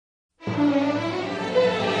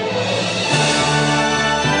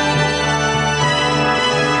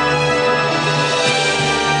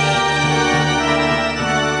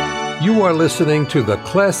are listening to the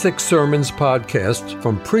Classic Sermons podcast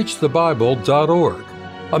from PreachTheBible.org,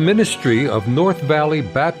 a ministry of North Valley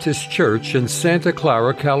Baptist Church in Santa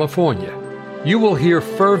Clara, California. You will hear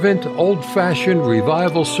fervent, old-fashioned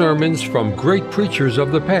revival sermons from great preachers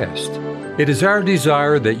of the past. It is our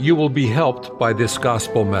desire that you will be helped by this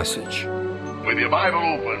gospel message. With your Bible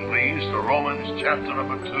open, please, to Romans chapter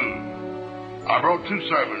number 2. I brought two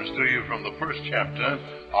sermons to you from the first chapter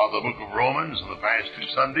of the book of Romans in the past 2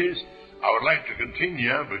 Sundays. I would like to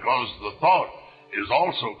continue because the thought is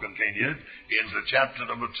also continued into chapter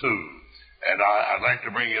number 2. And I'd like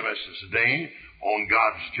to bring you a message today on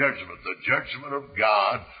God's judgment, the judgment of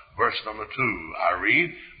God, verse number 2. I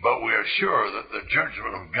read, but we are sure that the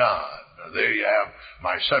judgment of God, now there you have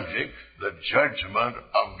my subject, the judgment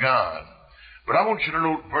of God. But I want you to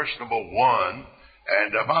note verse number 1.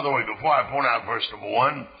 And by the way, before I point out verse number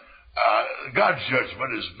 1, God's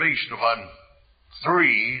judgment is based upon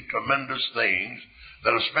 3 tremendous things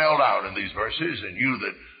that are spelled out in these verses, and you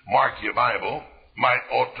that mark your Bible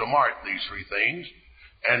ought to mark these 3 things,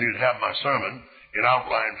 and you'd have my sermon in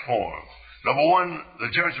outline form. Number 1,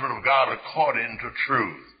 the judgment of God according to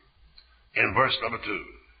truth, in verse number 2.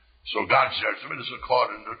 So God's judgment is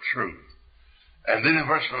according to truth. And then in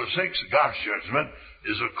verse number 6, God's judgment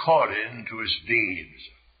is according to his deeds.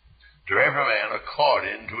 To every man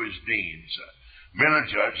according to his deeds. Men are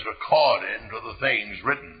judged according to the things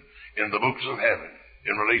written in the books of heaven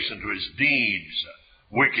in relation to his deeds,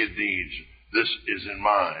 wicked deeds. This is in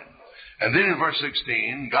mind. And then in verse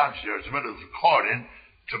 16, God's judgment is according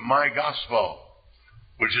to my gospel,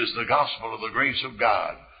 which is the gospel of the grace of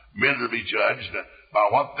God. Men are to be judged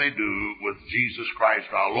by what they do with Jesus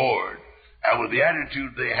Christ our Lord, and with the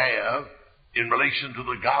attitude they have in relation to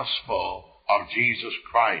the gospel of Jesus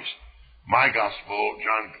Christ. My gospel,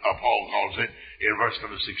 Paul calls it in verse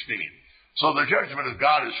number 16. So the judgment of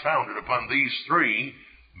God is founded upon these 3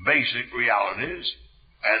 basic realities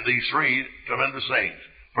and these 3 tremendous things.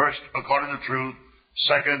 First, according to truth.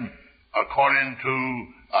 Second, according to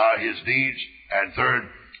his deeds. And third,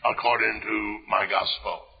 according to my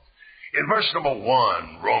gospel. In verse number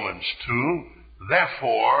 1, Romans 2,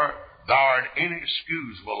 therefore thou art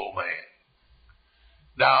inexcusable, O man.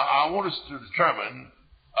 Now, I want us to determine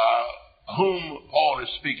whom Paul is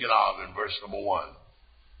speaking of in verse number 1.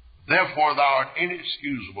 Therefore thou art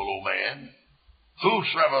inexcusable, O man,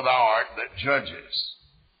 whosoever thou art that judgest.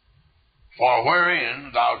 For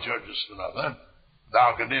wherein thou judgest another,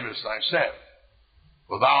 thou condemnest thyself.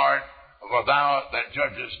 For thou that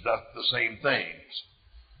judgest doth the same things.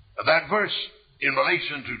 Now, that verse in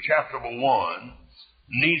relation to chapter number 1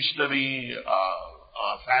 needs to be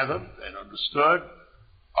fathomed and understood,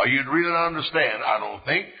 or you'd really understand, I don't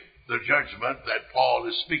think, the judgment that Paul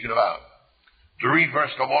is speaking about. To read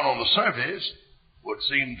verse number 1 on the surface would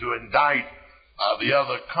seem to indict the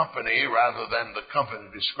other company rather than the company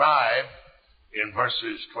described in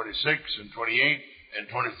verses 26 and 28 and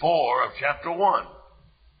 24 of chapter 1.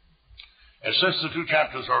 And since the 2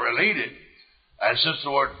 chapters are related, and since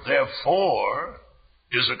the word therefore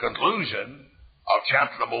is a conclusion of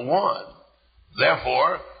chapter number 1,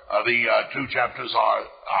 therefore the 2 chapters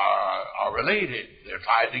are related. They're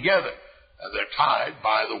tied together. And they're tied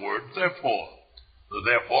by the word therefore. The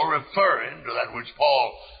therefore referring to that which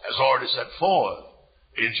Paul has already set forth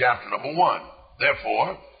in chapter number 1.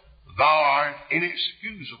 Therefore, thou art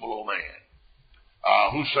inexcusable, O man,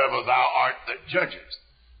 whosoever thou art that judgest.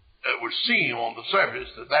 It would seem on the surface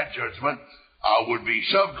that judgment would be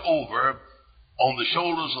shoved over on the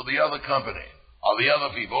shoulders of the other company, of the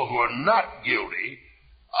other people who are not guilty,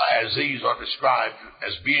 as these are described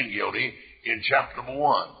as being guilty in chapter number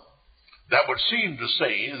 1. That would seem to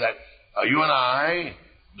say that you and I,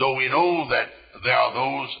 though we know that there are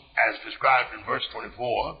those as described in verse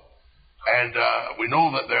 24, and we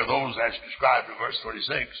know that there are those as described in verse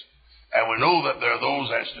 26, and we know that there are those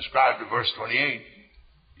as described in verse 28,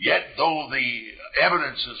 yet though the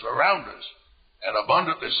evidence is around us, and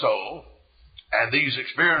abundantly so, and these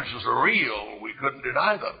experiences are real, we couldn't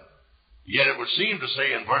deny them. Yet it would seem to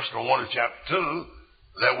say in verse 1 of chapter 2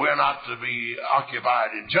 that we're not to be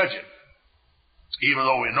occupied in judging, even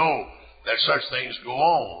though we know that such things go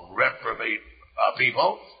on, reprobate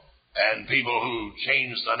people, and people who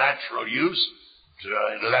change the natural use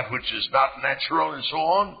into that which is not natural and so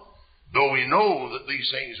on. Though we know that these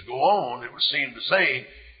things go on, it would seem to say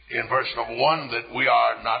in verse number 1 that we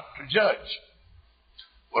are not to judge.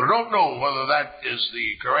 Well, I don't know whether that is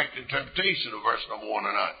the correct interpretation of verse number 1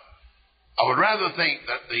 or not. I would rather think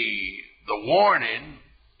that the warning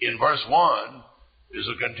in verse 1 is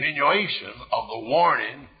a continuation of the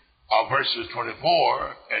warning of verses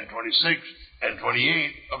 24 and 26 and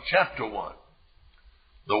 28 of chapter 1.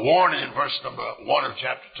 The warning in verse number 1 of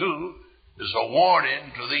chapter 2 is a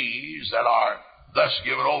warning to these that are thus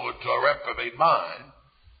given over to a reprobate mind,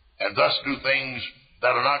 and thus do things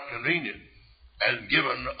that are not convenient, and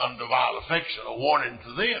given unto vile affection, a warning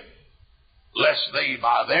to them, lest they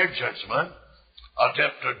by their judgment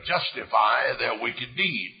attempt to justify their wicked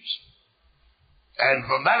deeds. And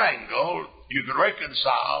from that angle, you can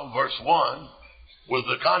reconcile verse 1 with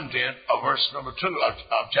the content of verse number 2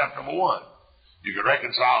 of chapter number 1. You can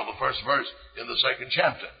reconcile the first verse in the second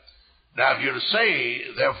chapter. Now, if you're to say,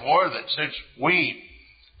 therefore, that since we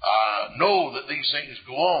know that these things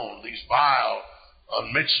go on, these vile,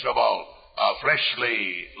 unmixable,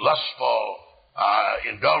 fleshly, lustful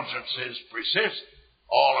indulgences persist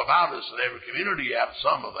all about us, in every community you have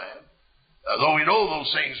some of that. Though we know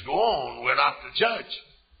those things go on, we're not to judge.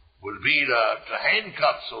 Would be to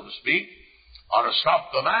handcuff, so to speak, or to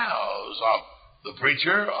stop the mouths of the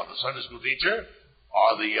preacher, or the Sunday school teacher,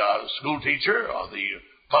 or the school teacher, or the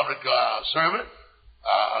public servant,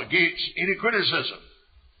 against any criticism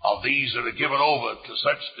of these that are given over to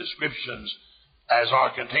such descriptions as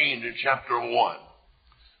are contained in chapter 1.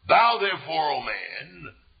 Thou therefore, O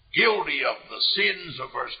man, guilty of the sins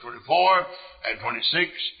of verse 24 and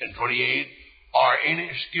 26 and 28, are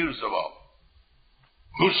inexcusable.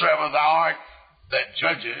 Whosoever thou art that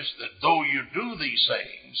judgest that though you do these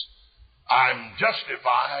things, I'm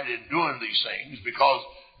justified in doing these things because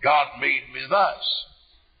God made me thus.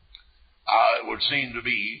 It would seem to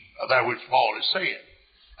be that which Paul is saying.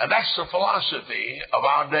 And that's the philosophy of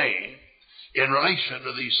our day in relation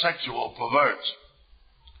to these sexual perverts.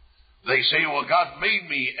 They say, well, God made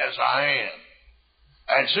me as I am.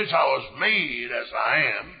 And since I was made as I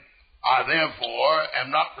am, I therefore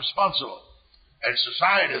am not responsible. And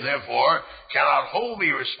society, therefore, cannot hold me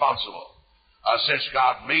responsible, since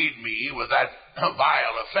God made me with that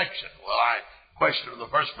vile affection. Well, I question in the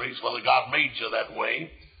first place whether God made you that way.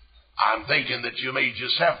 I'm thinking that you made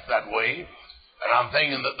yourself that way. And I'm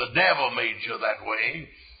thinking that the devil made you that way.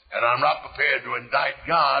 And I'm not prepared to indict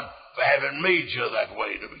God for having made you that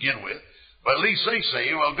way to begin with. But at least they say,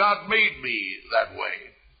 well, God made me that way.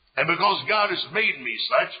 And because God has made me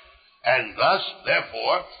such, and thus,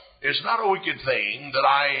 therefore, it's not a wicked thing that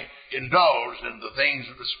I indulge in the things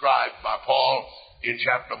described by Paul in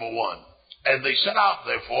chapter number 1. And they set out,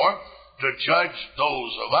 therefore, to judge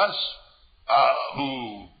those of us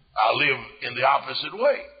who live in the opposite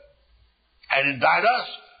way, and indict us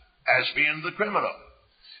as being the criminal.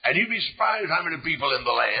 And you'd be surprised how many people in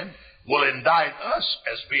the land will indict us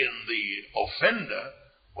as being the offender,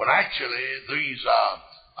 when actually these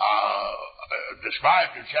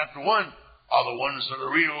described in chapter 1 are the ones that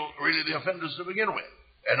are really the offenders to begin with,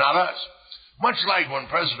 and not us. Much like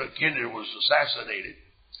when President Kennedy was assassinated,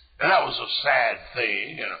 and that was a sad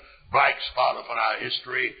thing, and a black spot upon our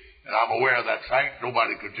history, and I'm aware of that fact.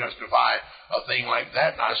 Nobody could justify a thing like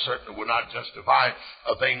that, and I certainly would not justify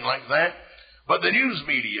a thing like that. But the news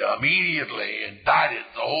media immediately indicted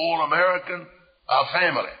the whole American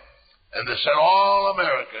family. And they said all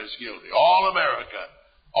America is guilty. All America,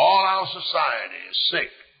 all our society is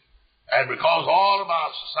sick. And because all of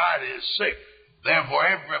our society is sick, therefore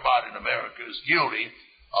everybody in America is guilty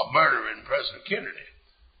of murdering President Kennedy.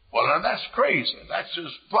 Well, now that's crazy. That's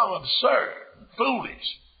just plumb absurd and foolish.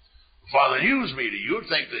 For the news media, you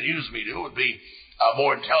would think the news media would be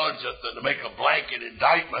more intelligent than to make a blanket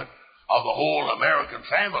indictment of the whole American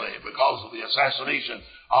family because of the assassination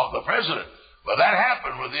of the president. But that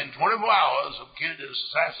happened within 24 hours of Kennedy's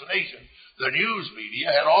assassination. The news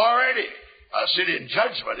media had already sit in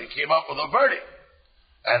judgment and came up with a verdict.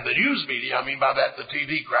 And the news media, I mean by that the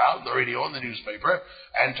TV crowd, the radio and the newspaper,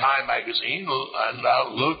 and Time magazine, and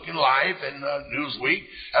Look and Life and Newsweek,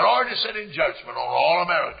 had already sit in judgment on all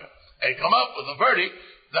America and come up with a verdict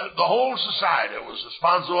that the whole society was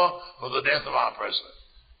responsible for the death of our president.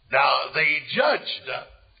 Now, they judged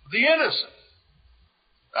the innocent.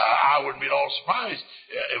 I wouldn't be at all surprised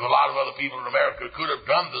if a lot of other people in America could have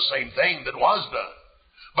done the same thing that was done.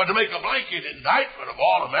 But to make a blanket indictment of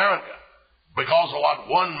all America because of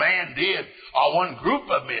what one man did or one group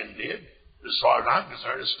of men did, as far as I'm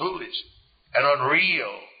concerned, is foolish and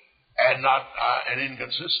unreal and not and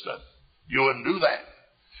inconsistent. You wouldn't do that.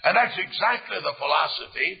 And that's exactly the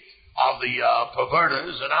philosophy of the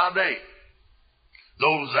perverters in our day.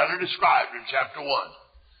 Those that are described in chapter 1.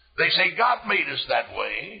 They say God made us that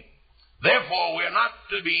way, therefore we're not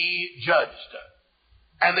to be judged.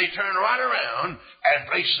 And they turn right around and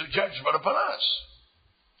place the judgment upon us.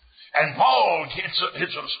 And Paul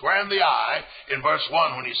hits them square in the eye in verse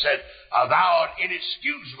 1 when he said, thou art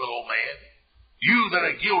inexcusable, O man. You that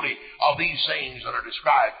are guilty of these things that are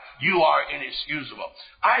described, you are inexcusable.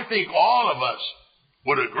 I think all of us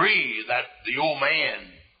would agree that the old man,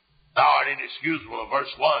 thou art inexcusable, in verse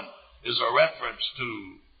 1, is a reference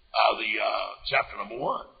to the chapter number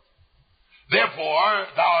 1. Therefore,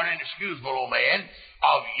 thou art inexcusable, O man,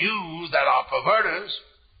 of you that are perverters,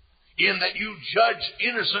 in that you judge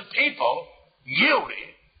innocent people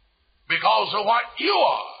guilty because of what you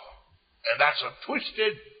are. And that's a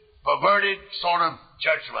twisted, perverted sort of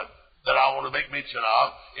judgment that I want to make mention of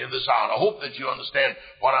in this hour. I hope that you understand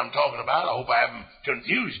what I'm talking about. I hope I haven't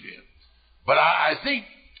confused you. But I think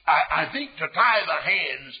to tie the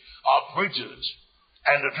hands of preachers,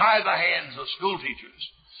 and to tie the hands of school teachers,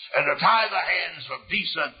 and to tie the hands of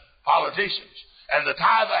decent politicians, and to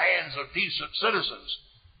tie the hands of decent citizens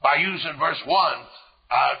by using verse 1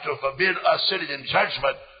 to forbid us sitting in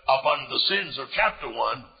judgment upon the sins of chapter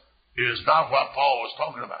 1 is not what Paul was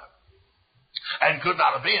talking about. And could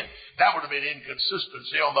not have been. That would have been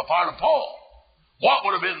inconsistency on the part of Paul. What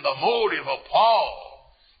would have been the motive of Paul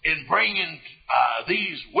in bringing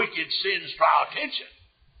these wicked sins to our attention?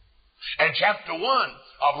 And chapter 1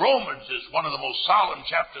 of Romans is one of the most solemn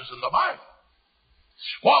chapters in the Bible.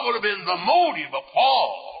 What would have been the motive of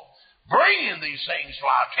Paul bringing these things to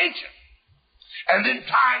our attention and then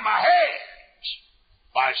tying my hands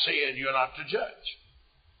by saying you're not to judge?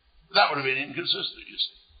 That would have been inconsistent, you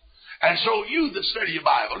see. And so you that study your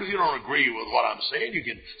Bible, if you don't agree with what I'm saying, you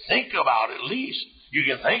can think about it at least. You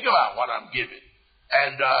can think about what I'm giving.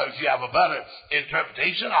 And if you have a better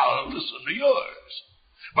interpretation, I'll listen to yours.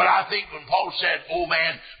 But I think when Paul said, "Oh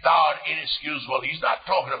man, thou art inexcusable," he's not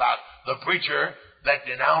talking about the preacher that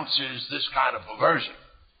denounces this kind of perversion.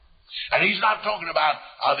 And he's not talking about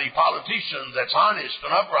the politician that's honest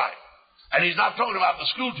and upright. And he's not talking about the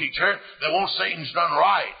school teacher that wants things done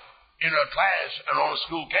right in a class and on a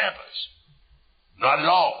school campus. Not at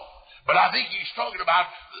all. But I think he's talking about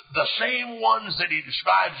the same ones that he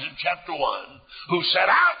describes in chapter 1 who set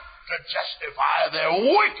out to justify their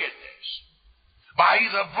wickedness by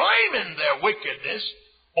either blaming their wickedness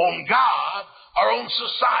on God or on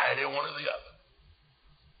society, one or the other.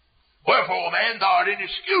 Wherefore, man, thou art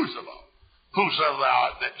inexcusable, whosoever thou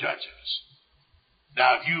art that judges.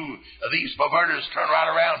 Now, if these perverters turn right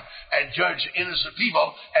around and judge innocent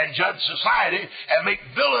people and judge society and make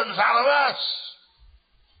villains out of us,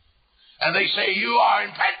 and they say you are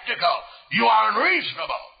impractical, you are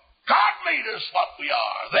unreasonable, God made us what we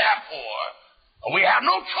are, therefore we have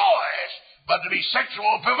no choice but to be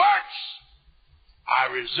sexual perverts, I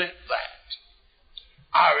resent that.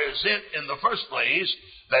 I resent, in the first place,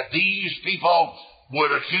 that these people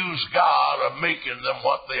would accuse God of making them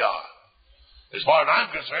what they are. As far as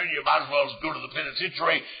I'm concerned, you might as well go to the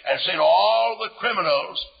penitentiary and say to all the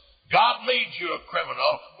criminals, God made you a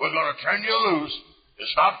criminal, we're going to turn you loose.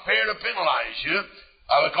 It's not fair to penalize you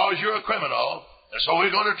because you're a criminal, and so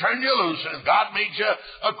we're going to turn you loose. And if God made you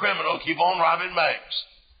a criminal, keep on robbing banks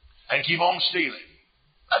and keep on stealing.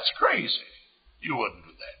 That's crazy. You wouldn't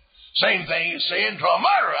do that. Same thing is saying to a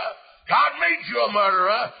murderer, God made you a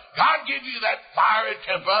murderer. God gave you that fiery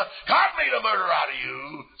temper. God made a murderer out of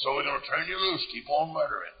you. So we're going to turn you loose. Keep on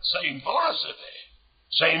murdering. Same philosophy.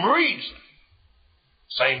 Same reason.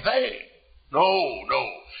 Same thing. No.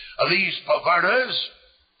 These perverters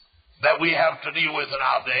that we have to deal with in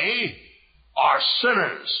our day are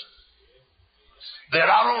sinners. They're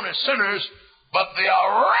not only sinners, but they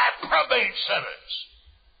are reprobate sinners.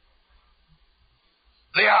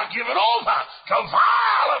 They are given over to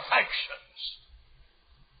vile affections.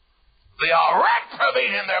 They are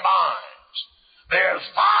reprobate in their minds. They're as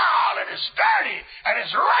vile and as dirty and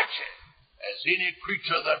as wretched as any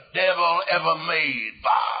creature the devil ever made,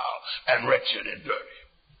 vile and wretched and dirty.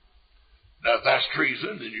 Now, if that's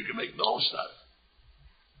treason, then you can make the most of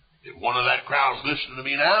it. If one of that crowd's listening to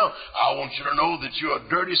me now, I want you to know that you're a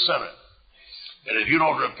dirty sinner. And if you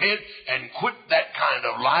don't repent and quit that kind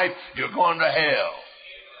of life, you're going to hell.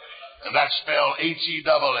 And that's spelled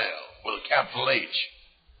H-E-double-L with a capital H.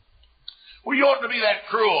 Well, you ought to be that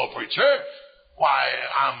cruel, preacher. Why,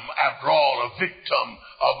 I'm, after all, a victim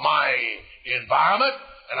of my environment,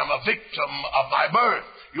 and I'm a victim of my birth.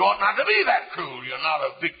 You ought not to be that cruel. You're not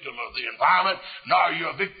a victim of the environment, nor are you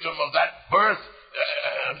a victim of that birth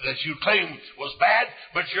that you claim was bad,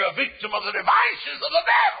 but you're a victim of the devices of the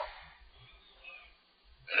devil.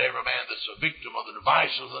 And every man that's a victim of the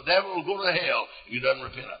devices of the devil will go to hell if he doesn't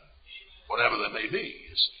repent of it. Whatever they may be,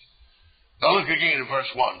 you see. Now look again at verse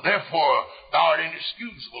 1. Therefore, thou art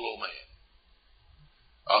inexcusable, O man,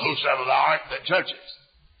 whosoever thou art that judgest,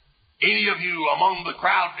 Any of you among the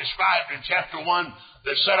crowd described in chapter 1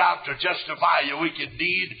 that set out to justify your wicked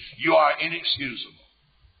deed, you are inexcusable.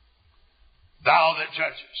 Thou that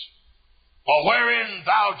judgest. For wherein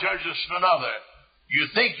thou judgest another, you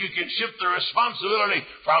think you can shift the responsibility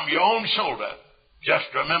from your own shoulder. Just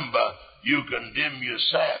remember, you condemn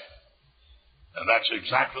yourself. And that's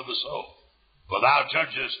exactly the so. For thou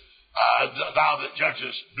that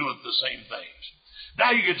judgest doeth the same things.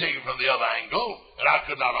 Now you can take it from the other angle, and I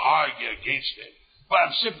could not argue against it. But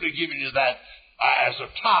I'm simply giving you that as a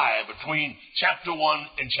tie between chapter 1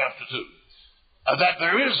 and chapter 2. That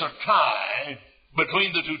there is a tie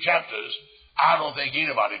between the two chapters, I don't think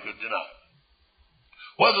anybody could deny.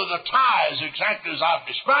 Whether the tie is exactly as I've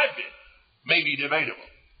described it may be debatable.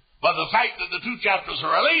 But the fact that the two chapters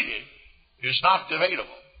are related is not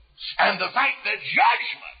debatable. And the fact that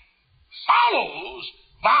judgment follows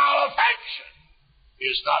vile affection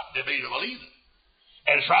is not debatable either.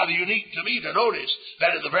 And it's rather unique to me to notice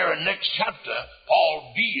that in the very next chapter,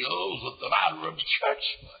 Paul deals with the matter of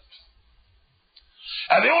judgment.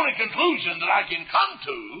 And the only conclusion that I can come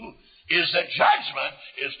to is that judgment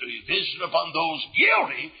is to be visited upon those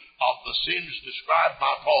guilty of the sins described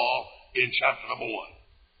by Paul in chapter number 1.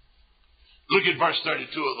 Look at verse 32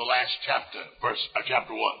 of the last chapter,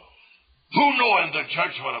 chapter 1. Who knowing the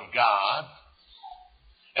judgment of God?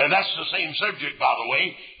 And that's the same subject, by the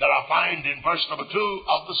way, that I find in verse number 2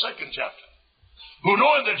 of the second chapter. Who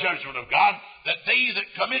knowing the judgment of God, that they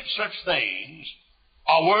that commit such things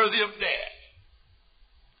are worthy of death.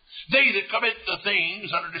 They that commit the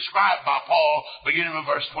things that are described by Paul, beginning in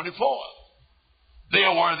verse 24, they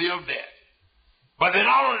are worthy of death. But they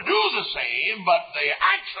not only do the same, but they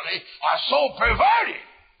actually are so perverted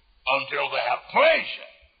until they have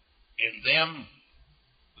pleasure in them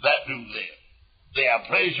that do them. They have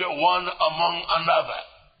pleasure one among another.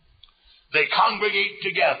 They congregate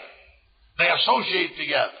together. They associate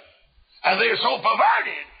together. And they are so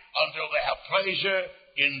perverted until they have pleasure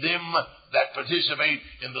in them that participate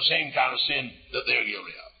in the same kind of sin that they're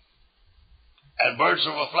guilty of. And birds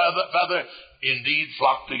of a feather indeed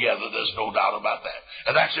flock together. There's no doubt about that.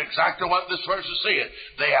 And that's exactly what this verse is saying.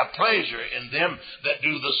 They have pleasure in them that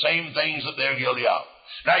do the same things that they're guilty of.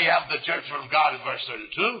 Now you have the judgment of God in verse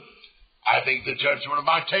 32. I think the judgment of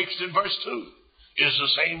my text in verse 2 is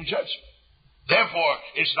the same judgment. Therefore,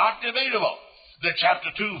 it's not debatable that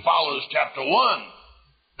chapter 2 follows chapter 1,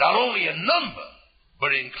 not only in number,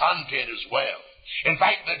 but in content as well. In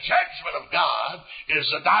fact, the judgment of God is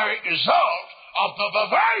a direct result of the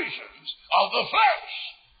perversions of the flesh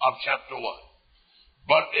of chapter 1.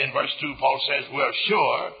 But in verse 2, Paul says, we're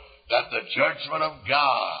sure that the judgment of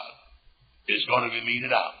God is going to be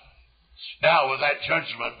meted out. Now, with that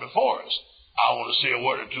judgment before us, I want to say a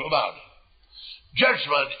word or two about it.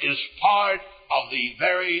 Judgment is part of the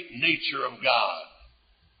very nature of God.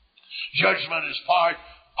 Judgment is part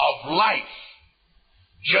of life.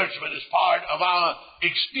 Judgment is part of our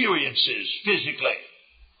experiences physically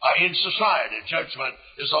in society. Judgment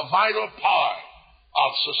is a vital part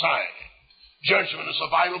of society. Judgment is a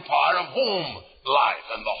vital part of home life,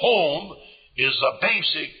 and the home is a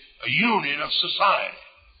basic unit of society.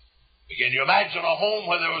 Can you imagine a home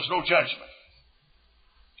where there was no judgment?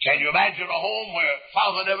 Can you imagine a home where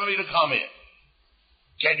father never made a comment?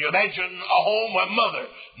 Can you imagine a home where mother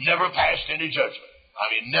never passed any judgment?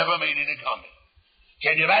 Never made any comment.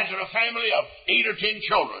 Can you imagine a family of 8 or 10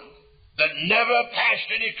 children that never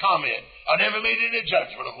passed any comment or never made any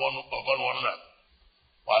judgment of one another?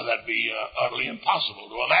 Why, that'd be utterly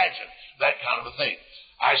impossible to imagine that kind of a thing.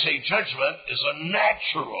 I say judgment is a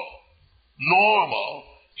natural, normal,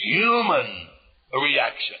 human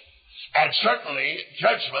reaction. And certainly,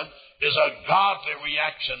 judgment is a godly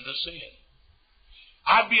reaction to sin.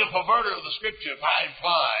 I'd be a perverter of the Scripture if I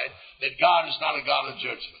implied that God is not a God of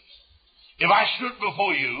judgment. If I stood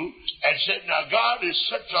before you and said, now God is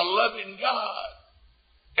such a loving God,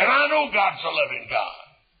 and I know God's a loving God,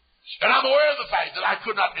 and I'm aware of the fact that I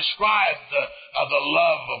could not describe the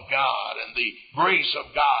love of God and the grace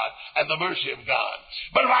of God and the mercy of God.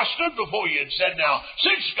 But if I stood before you and said, now,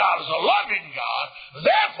 since God is a loving God,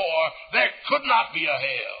 therefore there could not be a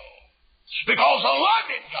hell. Because a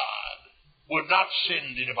loving God would not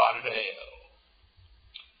send anybody to hell.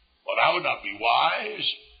 But I would not be wise.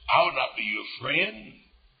 I would not be your friend.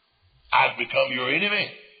 I'd become your enemy.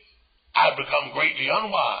 I'd become greatly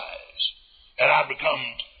unwise. And I'd become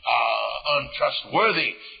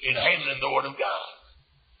untrustworthy in handling the Word of God.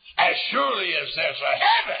 As surely as there's a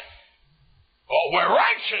heaven where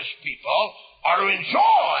righteous people are to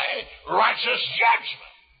enjoy righteous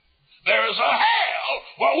judgment, there is a hell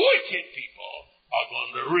where wicked people are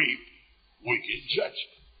going to reap wicked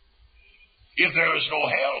judgment. If there is no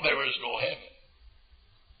hell, there is no heaven.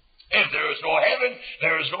 If there is no heaven,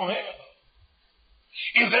 there is no hell.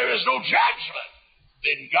 If there is no judgment,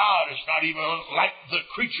 then God is not even like the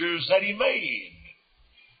creatures that He made.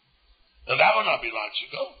 And that will not be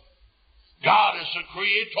logical. God is the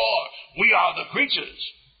creator. We are the creatures.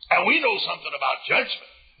 And we know something about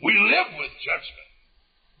judgment. We live with judgment.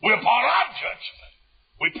 We're part of judgment.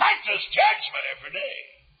 We practice judgment every day.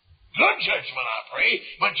 Good judgment, I pray,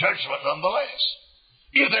 but judgment nonetheless.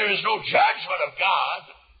 If there is no judgment of God,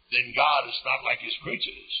 then God is not like His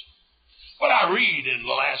creatures. But I read in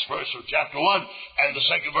the last verse of chapter 1 and the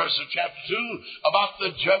second verse of chapter 2 about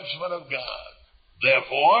the judgment of God.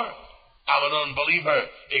 Therefore, I'm an unbeliever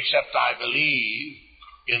except I believe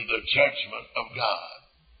in the judgment of God.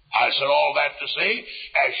 I said all that to say,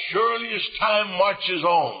 as surely as time marches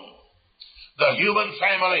on, the human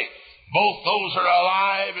family, both those that are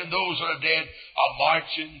alive and those that are dead, are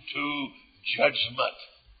marching to judgment.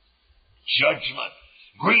 Judgment.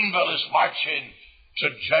 Greenville is marching to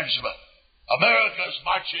judgment. America is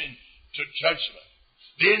marching to judgment.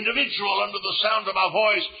 The individual under the sound of my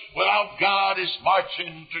voice without God is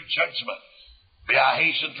marching to judgment. May I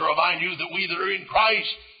hasten to remind you that we that are in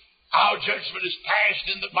Christ, our judgment is past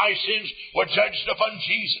in that my sins were judged upon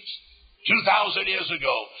Jesus 2,000 years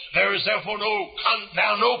ago. There is therefore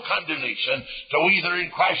now no condemnation to we that are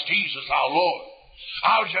in Christ Jesus our Lord.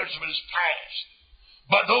 Our judgment is past.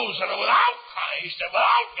 But those that are without Christ and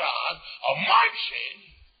without God are marching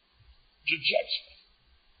to judgment.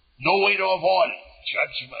 No way to avoid it.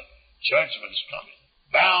 Judgment. Judgment is coming.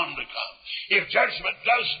 Bound to come. If judgment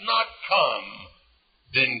does not come,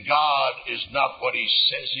 then God is not what He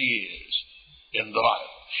says He is in the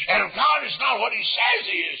Bible. And if God is not what He says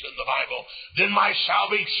He is in the Bible, then my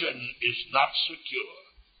salvation is not secure.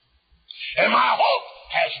 And my hope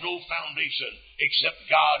has no foundation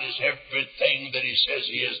except God is everything that He says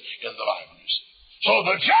He is in the Bible. You see. So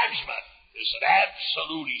the judgment is an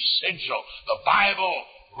absolute essential. The Bible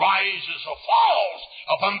rises or falls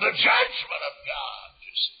upon the judgment of God,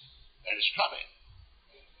 you see. And it's coming.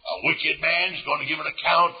 A wicked man is going to give an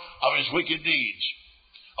account of his wicked deeds.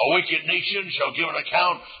 A wicked nation shall give an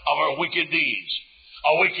account of her wicked deeds.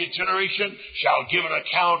 A wicked generation shall give an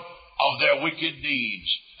account of their wicked deeds.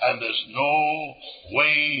 And there's no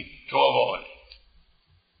way to avoid it.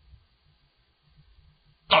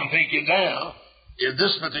 I'm thinking now, in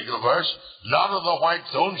this particular verse, not of the white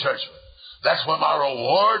throne judgment. That's when my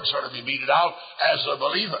rewards are to be meted out as a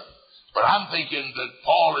believer. But I'm thinking that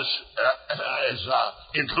Paul is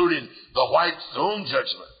including the white throne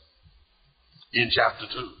judgment in chapter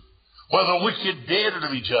 2, where the wicked dead are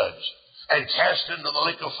to be judged and cast into the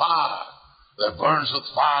lake of fire that burns with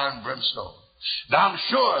fire and brimstone. Now I'm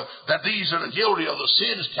sure that these that are guilty of the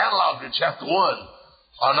sins cataloged in chapter 1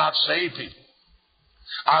 are not saved people.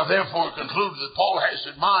 I therefore conclude that Paul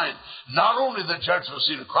has in mind not only the judgment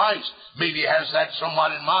seat of Christ, maybe he has that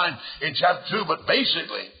somewhat in mind in chapter 2, but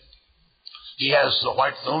basically he has the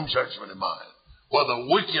white throne judgment in mind, where the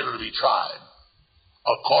wicked are to be tried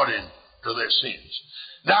according to their sins.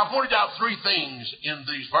 Now I pointed out three things in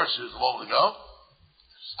these verses a moment ago.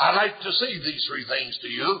 I'd like to say these three things to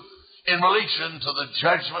you in relation to the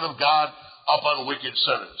judgment of God upon wicked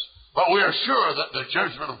sinners. But we are sure that the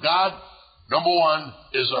judgment of God, number one,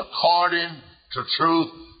 is according to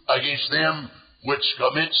truth against them which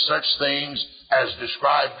commit such things as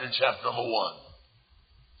described in chapter number 1.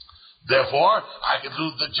 Therefore, I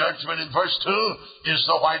conclude the judgment in verse 2 is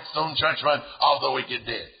the white throne judgment of the wicked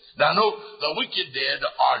dead. Now note, the wicked dead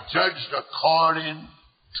are judged according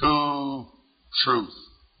to truth.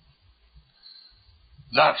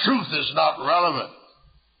 Now, truth is not relevant.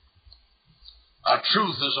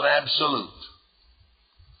 Truth is an absolute.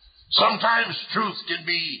 Sometimes truth can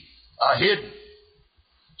be hidden.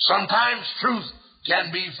 Sometimes truth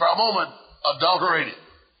can be, for a moment, adulterated.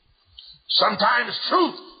 Sometimes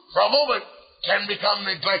truth, for a moment, can become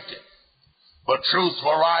neglected. But truth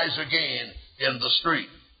will rise again in the street.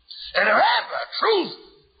 And if ever truth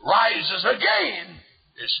rises again,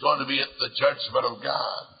 it's going to be at the judgment of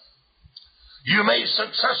God. You may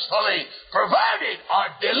successfully pervert it or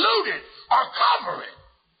dilute it or cover it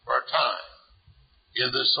for a time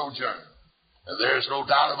in this sojourn. And there's no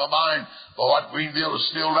doubt in my mind but what Greenville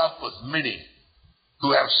is filled up with many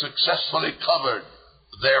who have successfully covered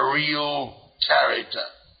their real character,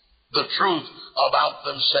 the truth about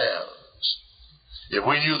themselves. If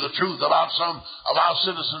we knew the truth about some of our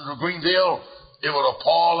citizens of Greenville, it would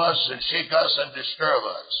appall us and shake us and disturb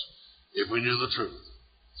us if we knew the truth.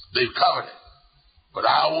 They've covered it. But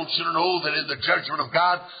I want you to know that in the judgment of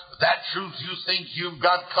God, that truth you think you've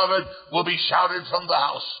got covered will be shouted from the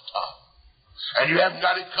housetop. And you haven't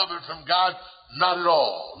got it covered from God? Not at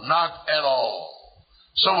all. Not at all.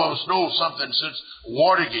 Some of us know something since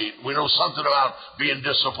Watergate. We know something about being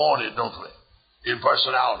disappointed, don't we, in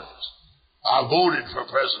personalities. I voted for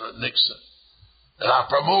President Nixon, and I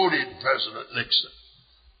promoted President Nixon.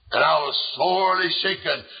 And I was sorely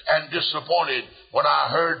shaken and disappointed when I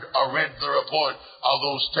heard or read the report of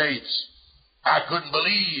those tapes. I couldn't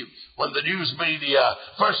believe when the news media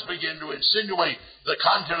first began to insinuate the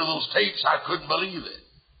content of those tapes. I couldn't believe it.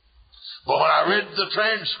 But when I read the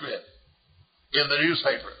transcript in the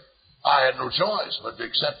newspaper, I had no choice but to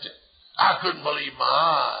accept it. I couldn't believe my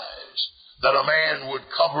eyes that a man would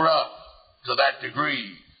cover up to that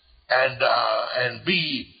degree and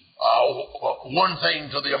be one thing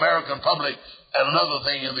to the American public and another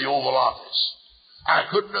thing in the Oval Office. I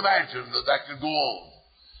couldn't imagine that that could go on.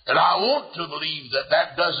 And I want to believe that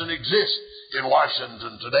that doesn't exist in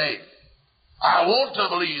Washington today. I want to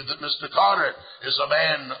believe that Mr. Carter is a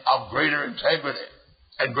man of greater integrity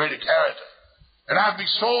and greater character. And I'd be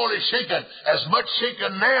sorely shaken, as much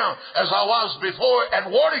shaken now as I was before at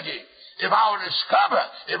Watergate, if I were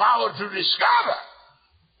to discover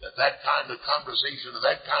that that kind of conversation,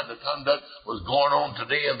 that kind of conduct was going on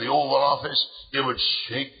today in the Oval Office. It would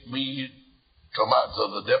shake me to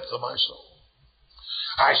the depth of my soul.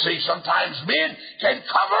 I say sometimes men can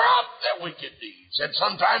cover up their wicked deeds, and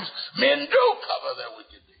sometimes men do cover their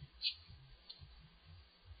wicked deeds.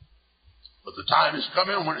 But the time is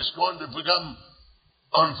coming when it's going to become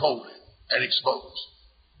unfolded and exposed.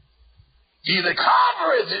 He that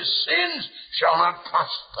covereth his sins shall not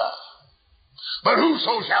prosper, but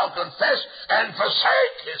whoso shall confess and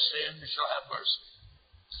forsake his sin shall have mercy.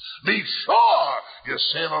 Be sure your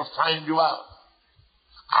sin will find you out.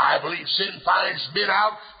 I believe sin finds men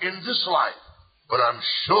out in this life, but I'm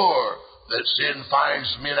sure that sin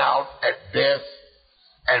finds men out at death,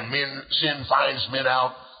 and sin finds men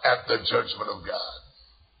out at the judgment of God.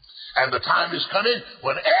 And the time is coming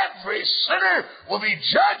when every sinner will be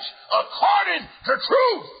judged according to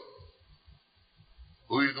truth.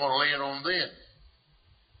 Who are you going to lay it on then?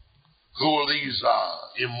 Who are these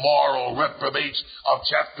immoral reprobates of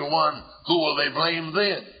chapter 1? Who will they blame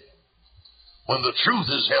then? When the truth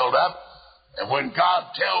is held up, and when God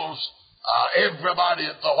tells everybody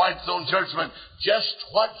at the White Throne Judgment just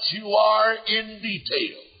what you are in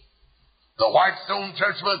detail. The White Throne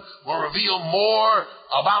Judgment will reveal more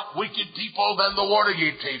about wicked people than the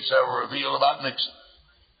Watergate tapes ever revealed about Nixon.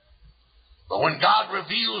 But when God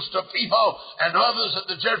reveals to people and others at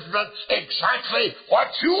the judgment exactly what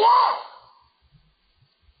you are,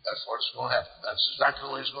 that's what's going to happen. That's exactly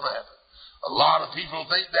the way it's going to happen. A lot of people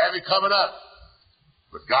think they have it coming up,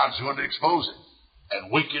 but God's going to expose it.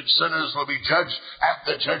 And wicked sinners will be judged at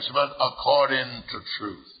the judgment according to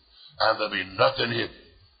truth. And there'll be nothing hidden.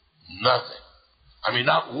 Nothing. I mean,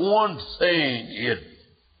 not one thing hidden.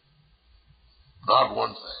 Not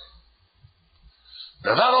one thing.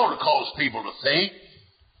 Now, that ought to cause people to think,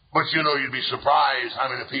 but you know, you'd be surprised how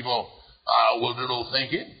many people will do no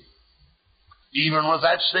thinking. Even with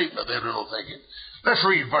that statement, they'll do no thinking. Let's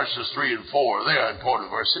read verses 3 and 4. They are important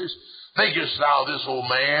verses. Thinkest thou this, O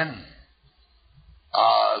man,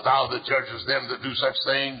 thou that judgest them that do such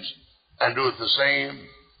things, and doeth the same,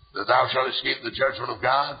 that thou shalt escape the judgment of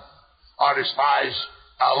God? Or despise,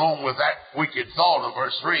 along with that wicked thought of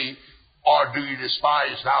verse 3, or do you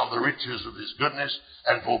despise thou the riches of his goodness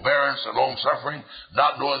and forbearance and long-suffering,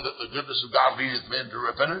 not knowing that the goodness of God leadeth men to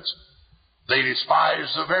repentance? They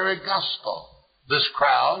despise the very gospel. This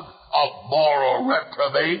crowd of moral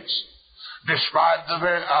reprobates despise the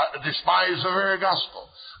very gospel.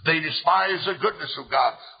 They despise the goodness of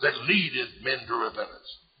God that leadeth men to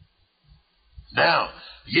repentance. Now,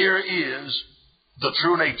 here is the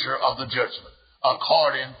true nature of the judgment,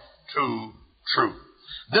 according to truth.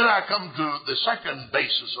 Then I come to the second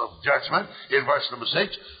basis of judgment in verse number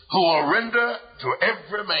 6, who will render to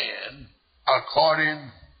every man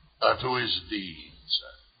according to his deeds.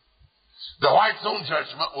 The White Throne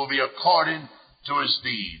Judgment will be according to his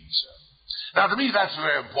deeds. Now, to me, that's a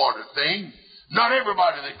very important thing. Not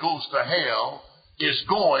everybody that goes to hell is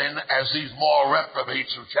going as these moral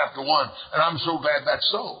reprobates of chapter 1, and I'm so glad that's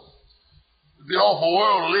so. It'd be an awful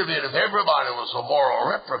world to live in if everybody was a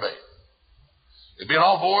moral reprobate. It'd be an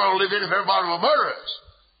awful world to live in if everybody were murderers,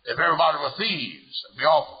 if everybody were thieves. It'd be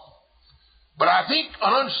awful. But I think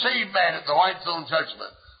an unsaved man at the White Throne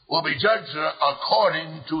Judgment will be judged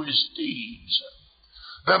according to his deeds.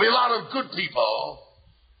 There'll be a lot of good people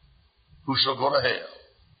who shall go to hell.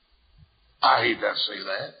 I hate to say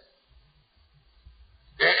that.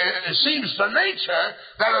 It seems to nature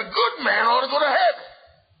that a good man ought to go to heaven.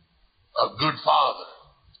 A good father,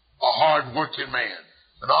 a hard-working man,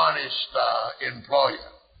 an honest employer,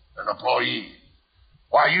 an employee.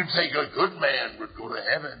 Why, you'd think a good man would go to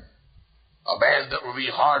heaven. A man that would be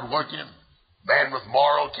hard-working, a man with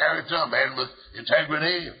moral character, a man with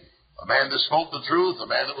integrity, a man that spoke the truth, a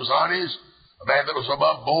man that was honest, a man that was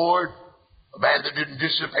above board, a man that didn't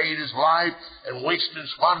dissipate his life and waste and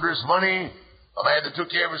squander his money, a man that took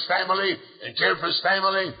care of his family and cared for his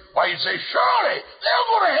family. Why, you'd say, surely they'll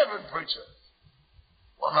go to heaven, preacher.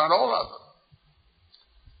 Well, not all of them.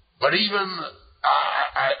 But even,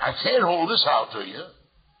 I can't hold this out to you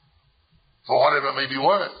for whatever it may be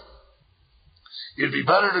worth. It'd be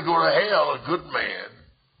better to go to hell a good man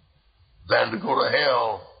than to go to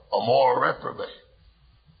hell a moral reprobate.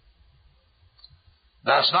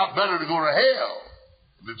 Now, it's not better to go to hell.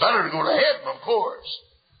 It'd be better to go to heaven, of course.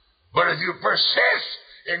 But if you persist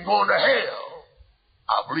in going to hell,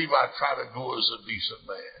 I believe I'd try to go as a decent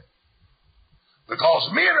man.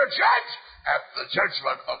 Because men are judged at the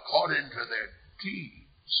judgment according to their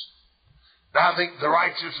deeds. Now, I think the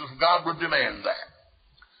righteousness of God would demand that.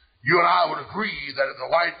 You and I would agree that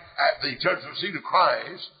at the judgment seat of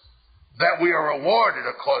Christ, that we are rewarded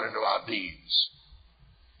according to our deeds.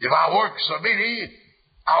 If our works are many,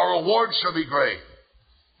 our rewards shall be great.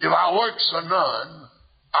 If our works are none,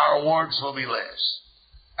 our rewards will be less.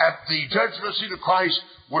 At the judgment seat of Christ,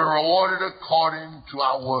 we're rewarded according to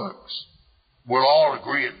our works. We'll all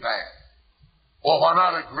agree at that. Or why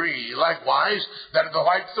not agree, likewise, that at the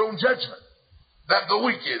white throne judgment, that the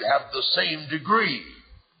wicked have the same degree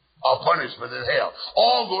of punishment in hell.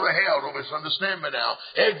 All go to hell, don't misunderstand me now.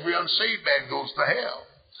 Every unsaved man goes to hell.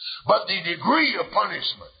 But the degree of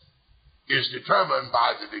punishment is determined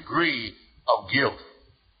by the degree of guilt.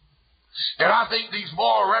 And I think these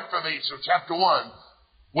moral reprobates of chapter 1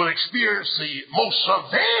 will experience the most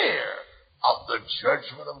severe of the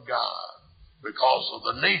judgment of God because of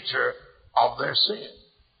the nature of their sin.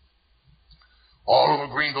 All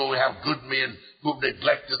over Greenville we have good men who've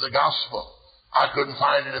neglected the gospel. I couldn't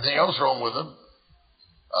find anything else wrong with them.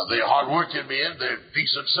 They're hard-working men. They're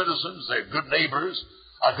decent citizens. They're good neighbors.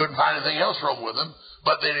 I couldn't find anything else wrong with them.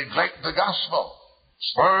 But they neglect the gospel,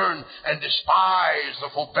 spurn and despise the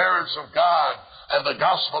forbearance of God and the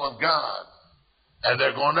gospel of God. And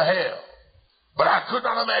they're going to hell. But I could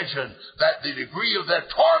not imagine that the degree of their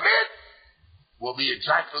torment will be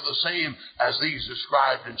exactly the same as these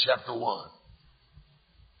described in chapter 1.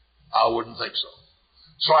 I wouldn't think so.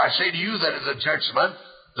 So I say to you that in the judgment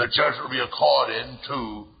will be according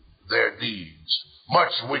to their deeds.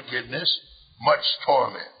 Much wickedness, much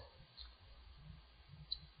torment.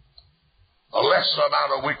 A lesser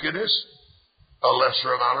amount of wickedness, a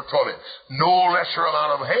lesser amount of torment. No lesser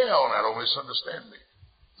amount of hell. Now, don't misunderstand me.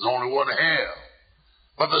 There's only one hell.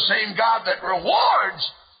 But the same God that rewards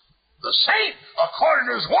the saint according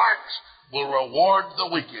to his works will reward the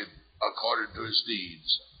wicked according to his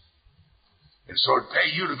deeds. And so it'd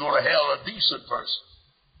pay you to go to hell a decent person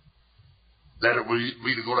than it would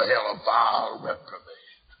be to go to hell a vile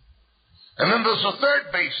reprobate. And then there's a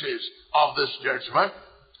third basis of this judgment,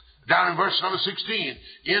 down in verse number 16.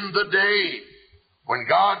 In the day when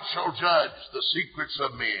God shall judge the secrets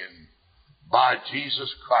of men by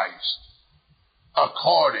Jesus Christ,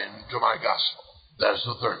 according to my gospel. That's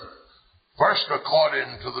the third. First,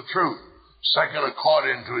 according to the truth. Second,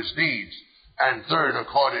 according to his deeds. And third,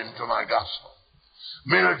 according to my gospel.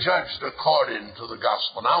 Men are judged according to the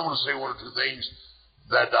gospel. Now, I want to say one or two things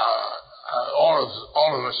that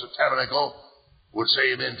all of us at Tabernacle would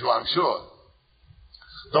say amen to, I'm sure.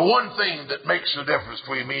 The one thing that makes the difference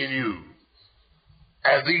between me and you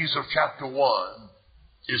and these of chapter 1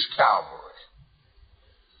 is Calvary.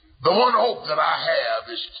 The one hope that I have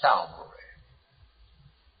is Calvary.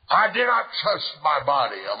 I did not trust my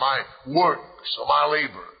body or my works or my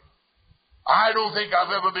labor. I don't think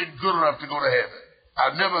I've ever been good enough to go to heaven.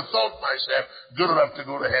 I've never thought myself good enough to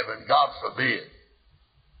go to heaven. God forbid.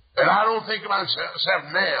 And I don't think of myself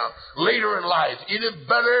now, later in life, any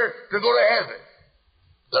better to go to heaven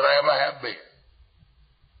than I ever have been.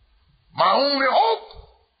 My only hope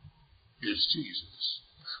is Jesus.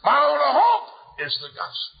 My only hope is the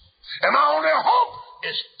gospel. And my only hope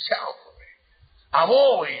is Calvary. I've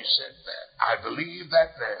always said that. I believe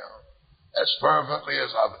that now as fervently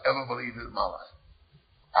as I've ever believed it in my life.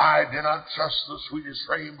 I do not trust the sweetest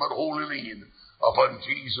frame, but wholly lean upon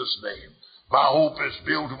Jesus' name. My hope is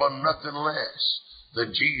built upon nothing less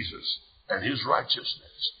than Jesus and his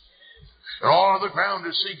righteousness. And all of the ground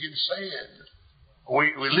is sinking sand. We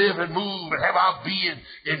live and move and have our being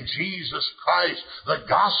in Jesus Christ. The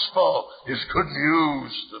gospel is good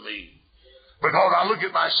news to me. Because I look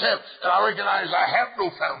at myself and I recognize I have no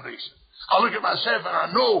foundation. I look at myself and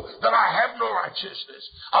I know that I have no righteousness.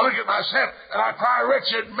 I look at myself and I cry,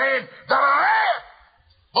 wretched man that I am.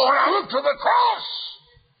 But when I look to the cross,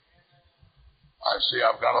 I see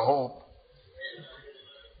I've got a hope.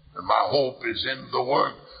 And my hope is in the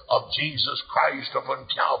work of Jesus Christ upon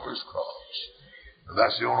Calvary's cross. And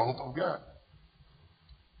that's the only hope I've got.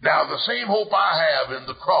 Now, the same hope I have in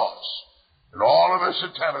the cross, and all of us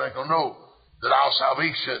at Tabernacle know that our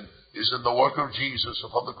salvation is in the work of Jesus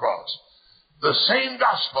upon the cross. The same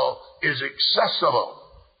gospel is accessible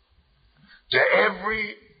to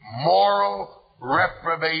every moral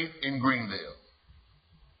reprobate in Greendale.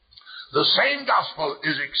 The same gospel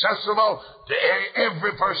is accessible to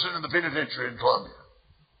every person in the penitentiary in Columbia.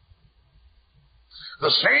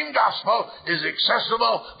 The same gospel is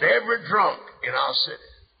accessible to every drunk in our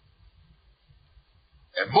city.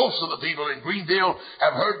 And most of the people in Greendale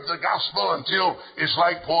have heard the gospel until it's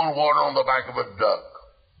like pouring water on the back of a duck.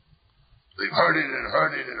 They've heard it and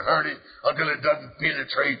heard it and heard it until it doesn't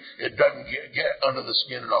penetrate, it doesn't get under the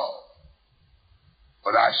skin at all.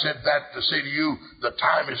 But I said that to say to you, the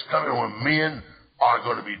time is coming when men are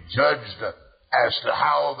going to be judged as to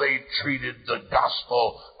how they treated the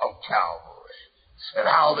gospel of Calvary and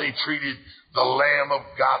how they treated the Lamb of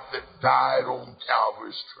God that died on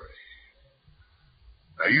Calvary's tree.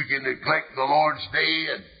 Now, you can neglect the Lord's day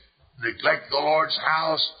and neglect the Lord's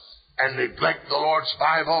house and neglect the Lord's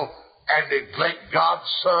Bible and neglect God's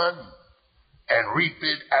Son and reap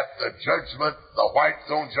it at the judgment, the white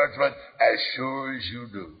throne judgment, as sure as you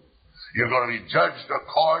do. You're going to be judged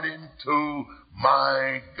according to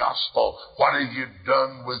my gospel. What have you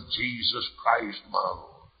done with Jesus Christ, my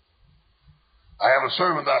Lord? I have a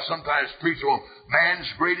sermon that I sometimes preach on man's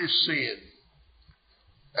greatest sin.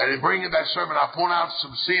 And in bringing that sermon, I point out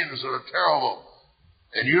some sins that are terrible.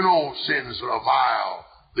 And you know sins that are vile.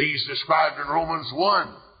 These described in Romans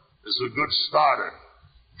 1 is a good starter.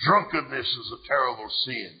 Drunkenness is a terrible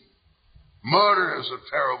sin. Murder is a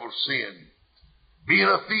terrible sin. Being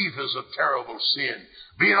a thief is a terrible sin.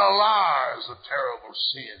 Being a liar is a terrible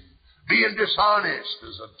sin. Being dishonest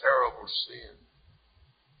is a terrible sin.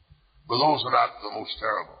 But those are not the most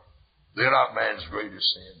terrible. They're not man's greatest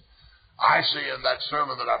sin. I say in that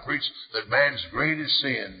sermon that I preached that man's greatest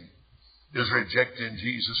sin is rejecting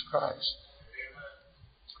Jesus Christ.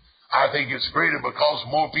 I think it's greater because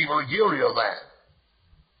more people are guilty of that.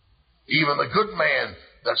 Even the good man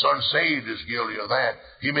that's unsaved is guilty of that.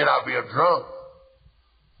 He may not be a drunk,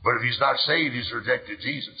 but if he's not saved, he's rejected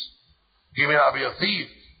Jesus. He may not be a thief,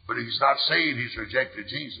 but if he's not saved, he's rejected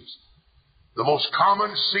Jesus. The most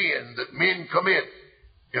common sin that men commit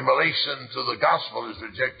in relation to the gospel is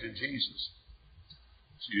rejecting Jesus.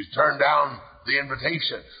 So you turn down the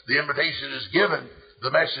invitation. The invitation is given.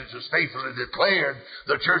 The message is faithfully declared.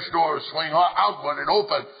 The church doors swing outward and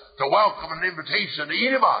open to welcome an invitation to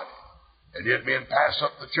anybody. And yet men pass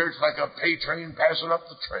up the church like a pay train passing up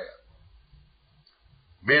the trail.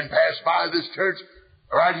 Men pass by this church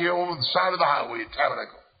right here over the side of the highway at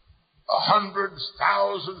Tabernacle. Hundreds,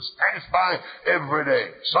 thousands pass by every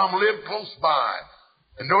day. Some live close by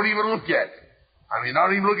and don't even look at it. I mean,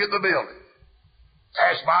 not even look at the building.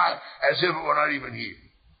 Pass by as if it were not even here.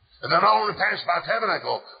 And they not only pass by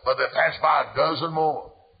Tabernacle, but they pass by a dozen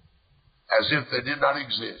more, as if they did not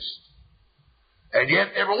exist. And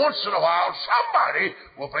yet, every once in a while, somebody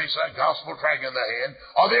will place that gospel tract in their hand,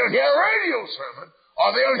 or they'll hear a radio sermon, or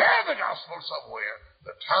they'll hear the gospel somewhere.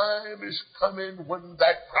 The time is coming when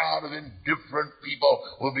that crowd of indifferent people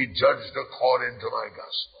will be judged according to my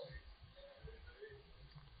gospel.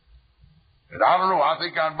 And I don't know, I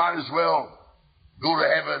think I might as well go to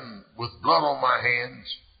heaven with blood on my hands.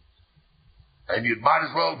 And you might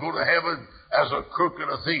as well go to heaven as a crook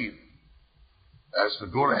and a thief as to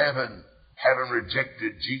go to heaven having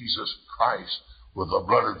rejected Jesus Christ with the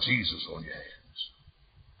blood of Jesus on your hands.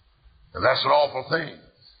 And that's an awful thing.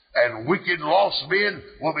 And wicked, lost men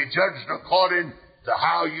will be judged according to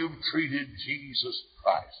how you've treated Jesus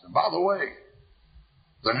Christ. And by the way,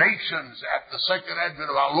 the nations at the second advent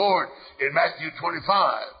of our Lord in Matthew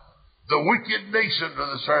 25, the wicked nations of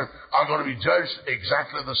this earth are going to be judged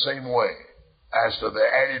exactly the same way as to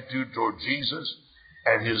their attitude toward Jesus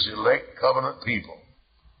and his elect covenant people,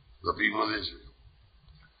 the people of Israel.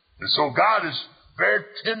 And so God is very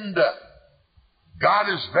tender. God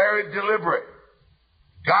is very deliberate.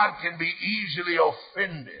 God can be easily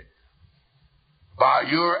offended by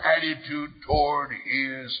your attitude toward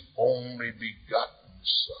his only begotten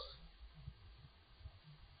Son.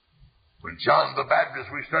 When John the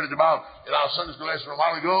Baptist, we studied about in our Sunday school lesson a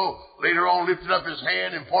while ago, later on lifted up his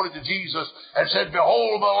hand and pointed to Jesus and said,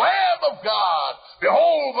 "Behold the Lamb of God!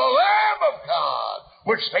 Behold the Lamb of God,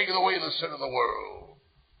 which taketh away the sin of the world.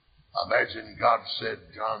 Imagine God said,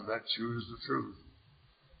 John, that sure is the truth.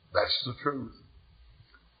 That's the truth.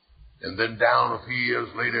 And then down a few years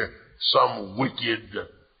later, some wicked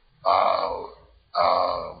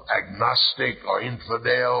agnostic or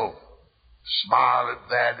infidel smile at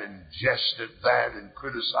that and jest at that and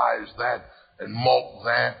criticize that and mock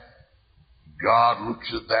that. God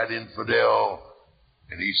looks at that infidel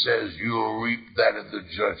and he says, you'll reap that at the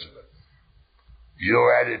judgment.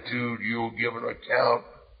 Your attitude, you'll give an account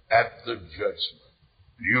at the judgment.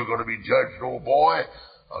 You're going to be judged, old boy,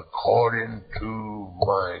 according to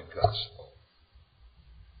my gospel.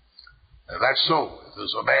 And that's so. If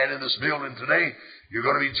there's a man in this building today, you're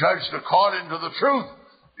going to be judged according to the truth.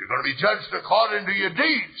 You're going to be judged according to your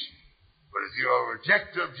deeds. But if you're a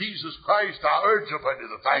rejecter of Jesus Christ, I urge upon you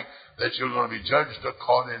the fact that you're going to be judged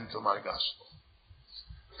according to my gospel.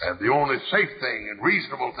 And the only safe thing and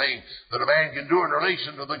reasonable thing that a man can do in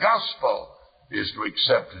relation to the gospel is to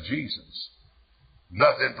accept Jesus.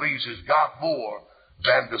 Nothing pleases God more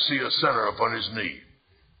than to see a sinner upon his knee.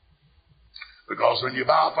 Because when you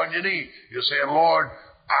bow upon your knee, you're saying, Lord,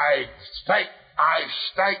 I stake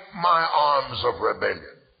my arms of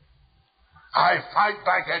rebellion. I fight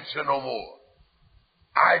back at you no more.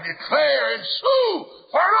 I declare and sue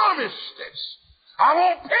for an armistice. I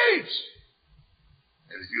want peace.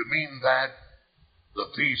 And if you mean that,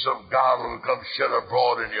 the peace of God will come shed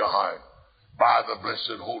abroad in your heart by the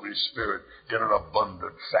blessed Holy Spirit in an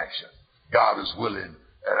abundant fashion. God is willing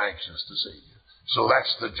and anxious to save you. So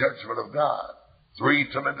that's the judgment of God. Three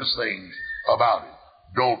tremendous things about it.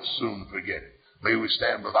 Don't soon forget it. May we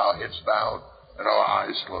stand with our heads bowed and our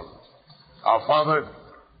eyes closed. Our Father,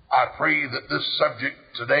 I pray that this subject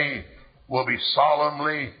today will be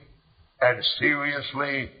solemnly and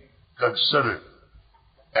seriously considered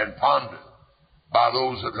and pondered by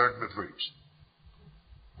those that heard me preach.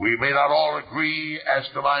 We may not all agree as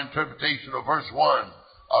to my interpretation of verse 1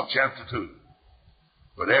 of chapter 2,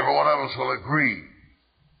 but every one of us will agree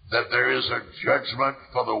that there is a judgment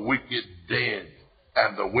for the wicked dead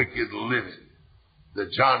and the wicked living,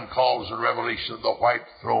 that John calls in Revelation the white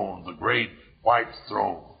throne, the great white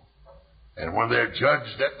throne. And when they're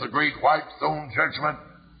judged at the great white throne judgment,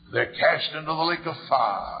 they're cast into the lake of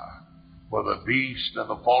fire, where the beast and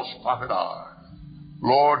the false prophet are.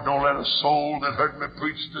 Lord, don't let a soul that heard me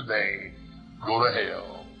preach today go to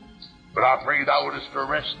hell. But I pray thou wouldest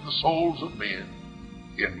arrest the souls of men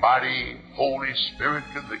in mighty Holy Spirit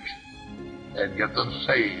conviction and get them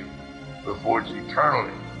saved before it's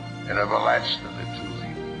eternally and everlastingly too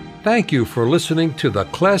late. Thank you for listening to the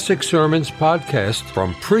Classic Sermons podcast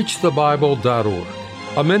from PreachTheBible.org,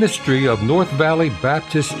 a ministry of North Valley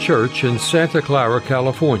Baptist Church in Santa Clara,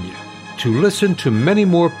 California. To listen to many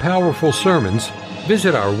more powerful sermons,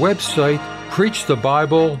 visit our website,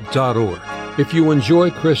 PreachTheBible.org. If you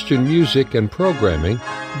enjoy Christian music and programming,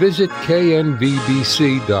 visit knvbc.com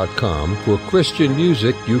for Christian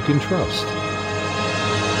music you can trust.